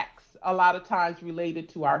facts a lot of times related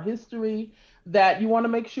to our history that you want to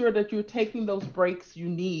make sure that you're taking those breaks you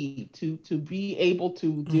need to be able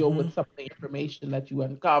to deal with some of the information that you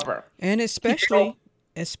uncover. And especially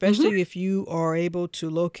if you are able to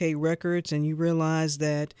locate records and you realize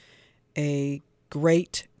that a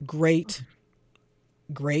great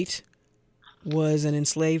was an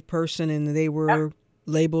enslaved person and they were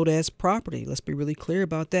labeled as property. Let's be really clear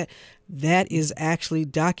about that. That is actually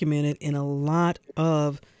documented in a lot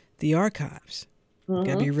of the archives. Mm-hmm.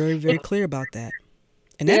 Got to be very, very clear about that.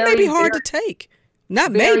 And that may be hard to take.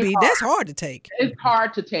 Not maybe, that's hard to take. It's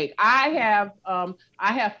hard to take. I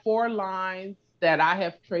have 4 lines that I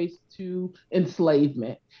have traced to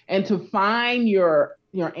enslavement. And to find your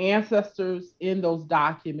ancestors in those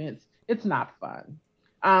documents, it's not fun.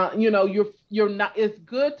 You're not. It's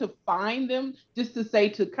good to find them, just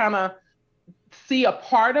to kind of see a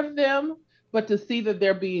part of them, but to see that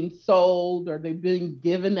they're being sold or they're being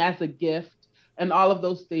given as a gift and all of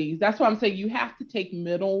those things. That's why I'm saying you have to take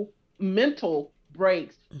mental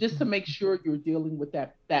breaks just to make sure you're dealing with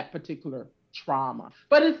that particular trauma.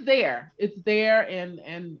 But it's there,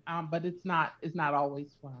 and but it's not always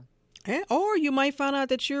fun. Or you might find out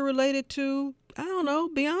that you're related to, I don't know,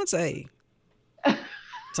 Beyonce.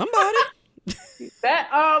 Somebody. That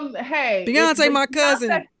hey. Beyonce, my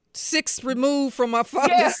cousin, 6 removed from my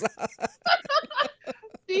father's side.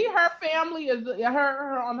 Her family is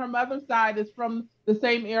her on her mother's side is from the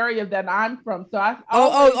same area that I'm from.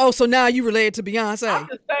 So so now you related to Beyonce.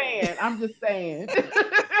 I'm just saying.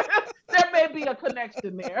 There may be a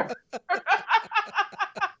connection there.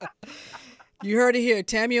 You heard it here.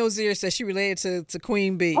 Tammy Ozier says she related to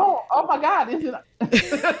Queen Bee. Oh my God. Is it?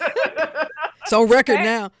 It's on record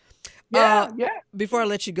now. Yeah. Before I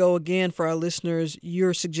let you go again, for our listeners,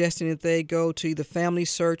 you're suggesting that they go to either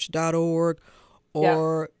FamilySearch.org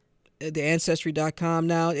or the Ancestry.com.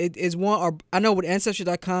 Now, it is one. Or I know with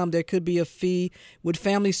Ancestry.com there could be a fee. With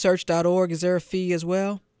FamilySearch.org, is there a fee as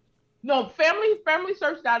well? No,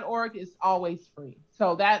 familysearch.org is always free.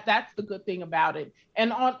 So that's the good thing about it.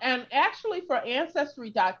 And actually for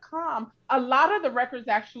ancestry.com, a lot of the records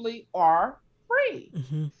actually are free.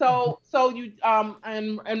 Mm-hmm. So you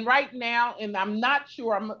and right now, and I'm not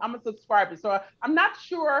sure, I'm a subscriber, so I'm not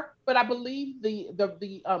sure, but I believe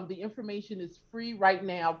the information is free right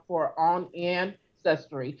now on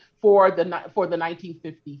Ancestry for the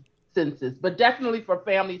 1950 census, but definitely for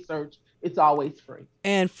Family Search, it's always free.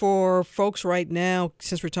 And for folks right now,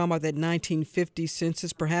 since we're talking about that 1950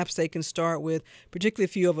 census, perhaps they can start with, particularly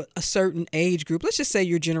if you have a certain age group, let's just say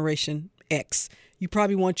your Generation X. You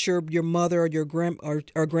probably want your mother or your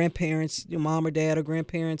grandparents, your mom or dad or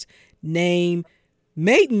grandparents' maiden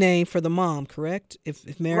name for the mom, correct?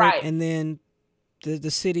 If married, right. And then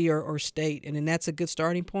the city or state, and then that's a good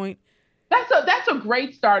starting point. That's a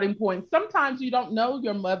great starting point. Sometimes you don't know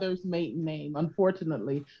your mother's maiden name,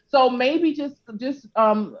 unfortunately. So maybe just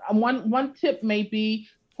one tip may be,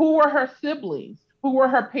 who were her siblings? Who were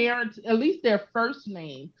her parents? At least their first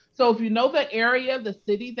name. So if you know the area, the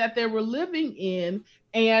city that they were living in,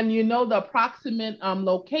 and you know the approximate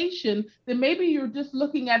location, then maybe you're just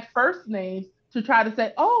looking at first names to try to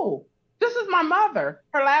say, oh, this is my mother.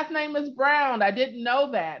 Her last name is Brown. I didn't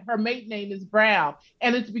know that. Her maiden name is Brown.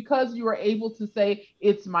 And it's because you were able to say,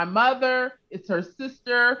 it's my mother, it's her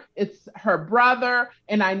sister, it's her brother,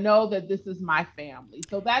 and I know that this is my family.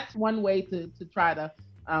 So that's one way to try to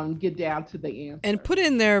get down to the answer. And put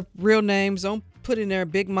in their real names. Don't put in there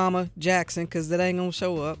Big Mama Jackson, because that ain't going to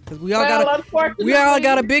show up. Because we all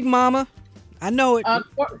got a Big Mama. I know it.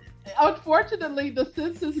 Unfortunately, the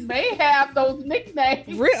census may have those nicknames.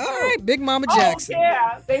 All right, Big Mama Jackson. Oh,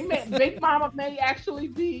 yeah, Big Mama may actually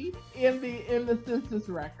be in the census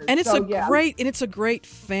record. And it's a great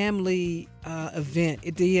family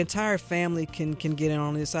event. The entire family can get in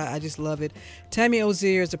on this. I just love it. Tammy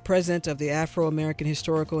Ozier is the president of the Afro-American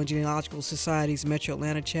Historical and Genealogical Society's Metro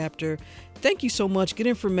Atlanta chapter. Thank you so much. Good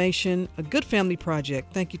information. A good family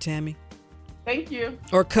project. Thank you, Tammy. Thank you.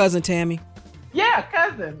 Or cousin Tammy. Yeah,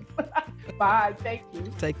 cousin. Bye. Thank you.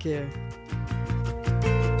 Take care.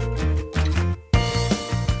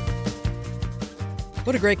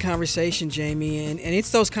 What a great conversation, Jamie. And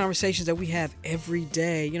it's those conversations that we have every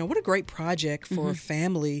day. You know, what a great project for a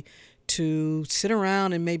family to sit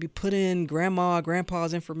around and maybe put in grandma or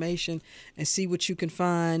grandpa's information and see what you can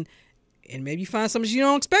find. And maybe you find something you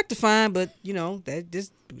don't expect to find, but, you know,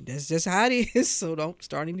 that's just how it is. So don't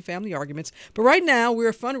start any family arguments. But right now,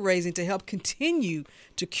 we're fundraising to help continue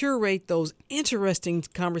to curate those interesting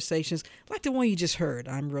conversations like the one you just heard.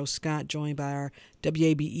 I'm Rose Scott, joined by our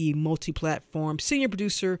WABE multi-platform senior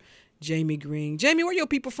producer, Jamie Green. Jamie, where your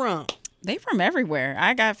people from? They from everywhere.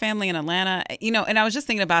 I got family in Atlanta, you know, and I was just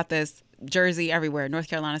thinking about this. Jersey, everywhere, North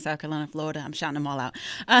Carolina, South Carolina, Florida. I'm shouting them all out.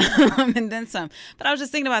 And then some. But I was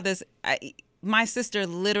just thinking about this. My sister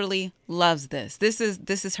literally loves this. This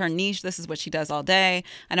is her niche. This is what she does all day.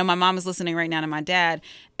 I know my mom is listening right now to my dad.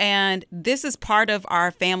 And this is part of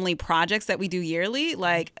our family projects that we do yearly.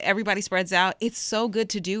 Like, everybody spreads out. It's so good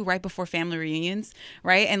to do right before family reunions,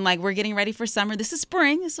 right? And like, we're getting ready for summer. This is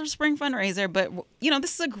spring. It's a spring fundraiser. But, you know,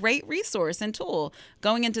 this is a great resource and tool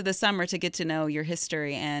going into the summer to get to know your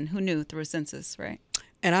history and who knew through a census, right?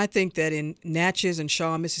 And I think that in Natchez and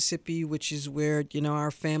Shaw, Mississippi, which is where, you know,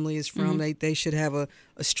 our family is from, they should have a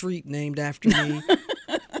street named after me.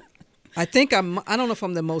 I don't know if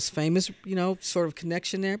I'm the most famous, you know, sort of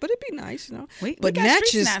connection there, but it'd be nice, you know. But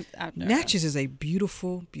Natchez is a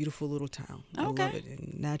beautiful, beautiful little town. Okay. I love it.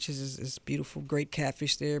 And Natchez is beautiful, great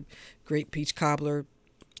catfish there, great peach cobbler.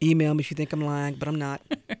 Email me if you think I'm lying, but I'm not.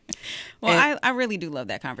 Well, I really do love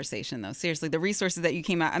that conversation, though. Seriously, the resources that you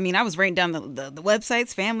came out. I mean, I was writing down the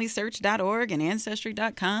websites, familysearch.org and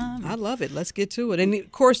ancestry.com. I love it. Let's get to it. And,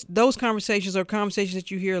 of course, those conversations are conversations that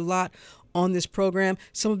you hear a lot on this program.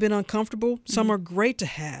 Some have been uncomfortable. Some are great to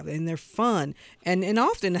have, and they're fun. And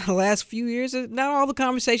often in the last few years, not all the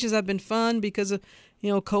conversations have been fun because of,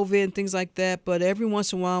 you know, COVID and things like that. But every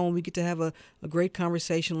once in a while when we get to have a great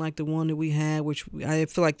conversation like the one that we had, which I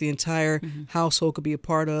feel like the entire household could be a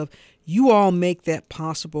part of, you all make that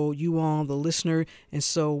possible, you all, the listener. And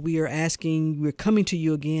so we're coming to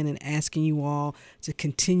you again and asking you all to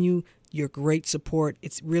continue your great support.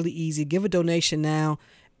 It's really easy. Give a donation now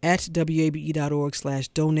at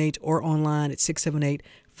wabe.org/donate or online at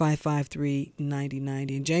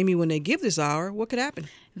 678-553-9090. And Jamie, when they give this hour, what could happen?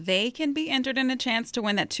 they can be entered in a chance to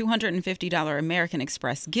win that $250 American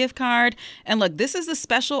Express gift card. And look, this is a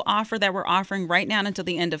special offer that we're offering right now until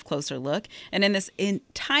the end of Closer Look. And in this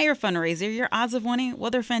entire fundraiser, your odds of winning,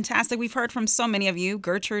 well, they're fantastic. We've heard from so many of you,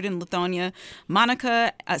 Gertrude in Lithonia,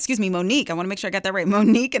 Monique, I want to make sure I got that right,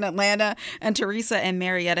 Monique in Atlanta, and Teresa and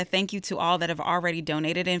Marietta. Thank you to all that have already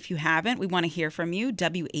donated. And if you haven't, we want to hear from you,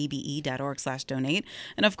 wabe.org/donate.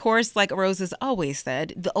 And of course, like Rose has always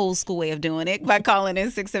said, the old school way of doing it by calling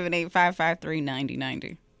in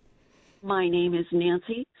 678-553-9090. My name is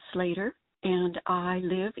Nancy Slater, and I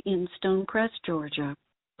live in Stonecrest, Georgia.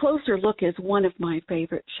 Closer Look is one of my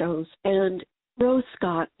favorite shows, and Rose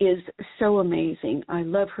Scott is so amazing. I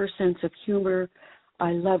love her sense of humor.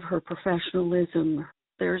 I love her professionalism.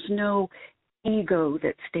 There's no ego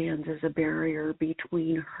that stands as a barrier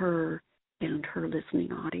between her and her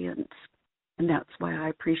listening audience. And that's why I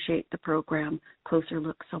appreciate the program Closer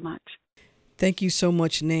Look so much. Thank you so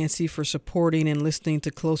much, Nancy, for supporting and listening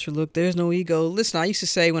to Closer Look. There's no ego. Listen, I used to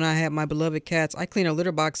say when I had my beloved cats, I clean a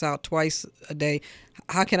litter box out twice a day.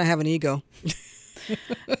 How can I have an ego?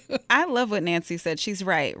 I love what Nancy said. She's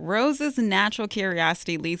right. Rose's natural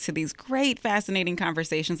curiosity leads to these great, fascinating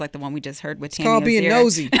conversations like the one we just heard with Tammy. It's called being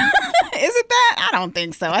nosy. Is it that? I don't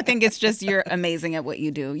think so. I think it's just you're amazing at what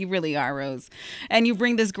you do. You really are, Rose. And you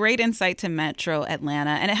bring this great insight to Metro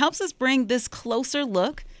Atlanta, and it helps us bring this closer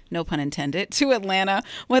look, no pun intended, to Atlanta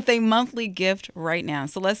with a monthly gift right now.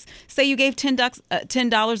 So let's say you gave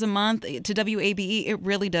 $10 a month to WABE. It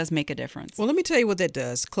really does make a difference. Well, let me tell you what that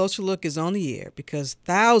does. Closer Look is on the air because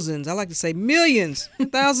thousands, I like to say millions,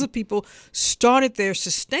 thousands of people started their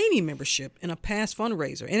sustaining membership in a past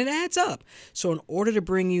fundraiser, and it adds up. So in order to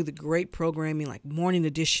bring you the great programming like Morning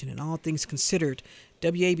Edition and All Things Considered,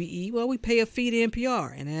 WABE, well, we pay a fee to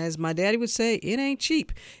NPR. And as my daddy would say, it ain't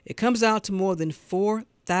cheap. It comes out to more than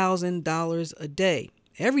 $4,000 a day,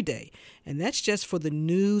 every day. And that's just for the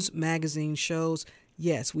news magazine shows.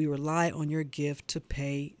 Yes, we rely on your gift to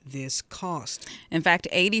pay this cost. In fact,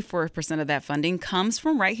 84% of that funding comes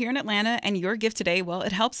from right here in Atlanta. And your gift today, well,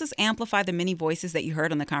 it helps us amplify the many voices that you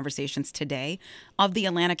heard on the conversations today of the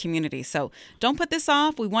Atlanta community. So don't put this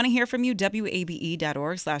off. We want to hear from you,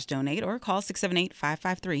 wabe.org/donate, or call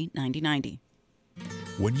 678-553-9090.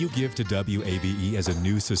 When you give to WABE as a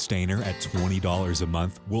new sustainer at $20 a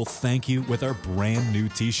month, we'll thank you with our brand new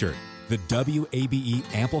t-shirt. The WABE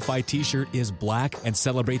Amplify t-shirt is black and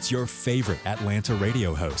celebrates your favorite Atlanta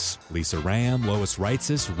radio hosts: Lisa Ram, Lois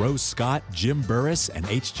Reitzes, Rose Scott, Jim Burris, and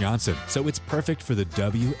H. Johnson. So it's perfect for the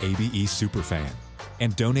WABE superfan.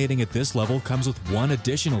 And donating at this level comes with one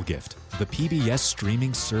additional gift: the PBS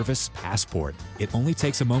streaming service Passport. It only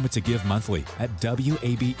takes a moment to give monthly at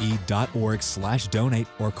wabe.org/donate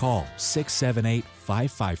or call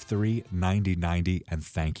 678-553-9090 and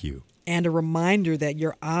thank you. And a reminder that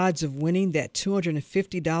your odds of winning that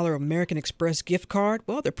 $250 American Express gift card,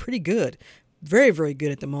 well, they're pretty good. Very, very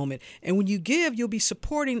good at the moment. And when you give, you'll be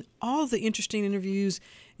supporting all the interesting interviews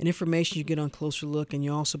and information you get on Closer Look, and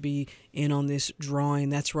you'll also be in on this drawing.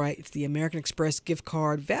 That's right. It's the American Express gift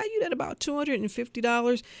card valued at about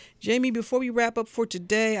 $250. Jamie, before we wrap up for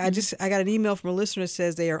today, I got an email from a listener that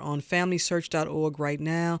says they are on FamilySearch.org right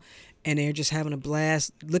now. And they're just having a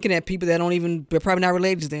blast looking at people that they're probably not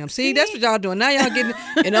related to them. See, that's what y'all doing. Now y'all getting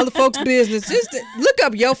in other folks' business. Just look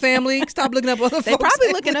up your family. Stop looking up other folks. They're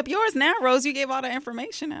probably looking up yours now, Rose. You gave all the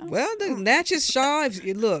information out. Well, the Natchez Shaw,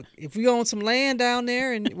 if we own some land down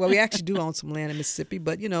there, and we actually do own some land in Mississippi,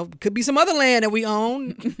 but, could be some other land that we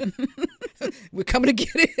own. We're coming to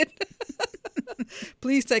get it.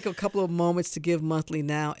 Please take a couple of moments to give monthly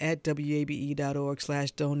now at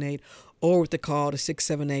wabe.org/donate. or with the call to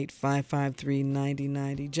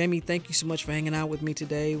 678-553-9090. Jamie, thank you so much for hanging out with me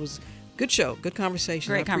today. It was a good show, good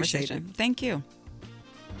conversation. Great conversation. Thank you.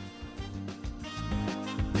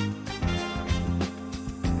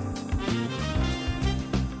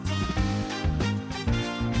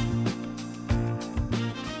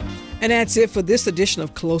 And that's it for this edition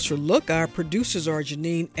of Closer Look. Our producers are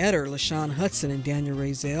Janine Etter, LaShawn Hudson, and Daniel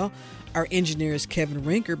Razel. Our engineer is Kevin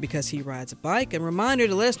Rinker because he rides a bike. And reminder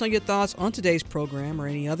to let us know your thoughts on today's program or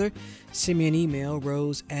any other. Send me an email,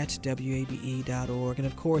 rose@wabe.org. And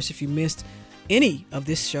of course, if you missed any of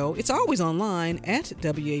this show, it's always online at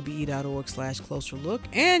wabe.org/closerlook.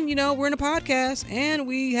 And, we're in a podcast and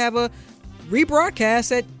we have a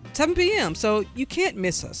rebroadcast at 7 p.m. So you can't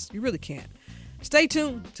miss us. You really can't. Stay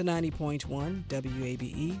tuned to 90.1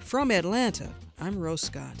 WABE. From Atlanta, I'm Rose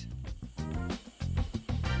Scott.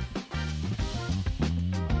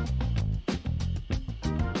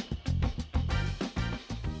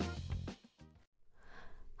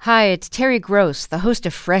 Hi, it's Terry Gross, the host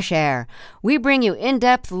of Fresh Air. We bring you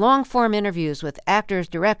in-depth, long-form interviews with actors,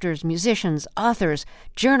 directors, musicians, authors,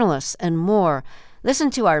 journalists, and more. Listen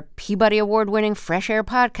to our Peabody Award-winning Fresh Air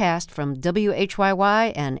podcast from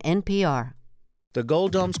WHYY and NPR. The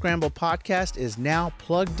Gold Dome Scramble podcast is now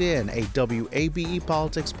plugged in, a WABE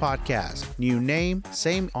Politics podcast. New name,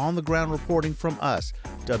 same on-the-ground reporting from us,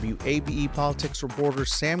 WABE Politics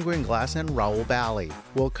reporters Sam Gringlass and Raul Bally.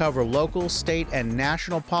 We'll cover local, state, and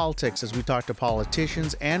national politics as we talk to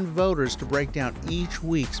politicians and voters to break down each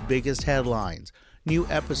week's biggest headlines. New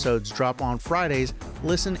episodes drop on Fridays.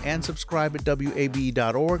 Listen and subscribe at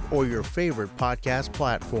WABE.org or your favorite podcast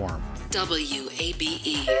platform.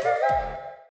 WABE.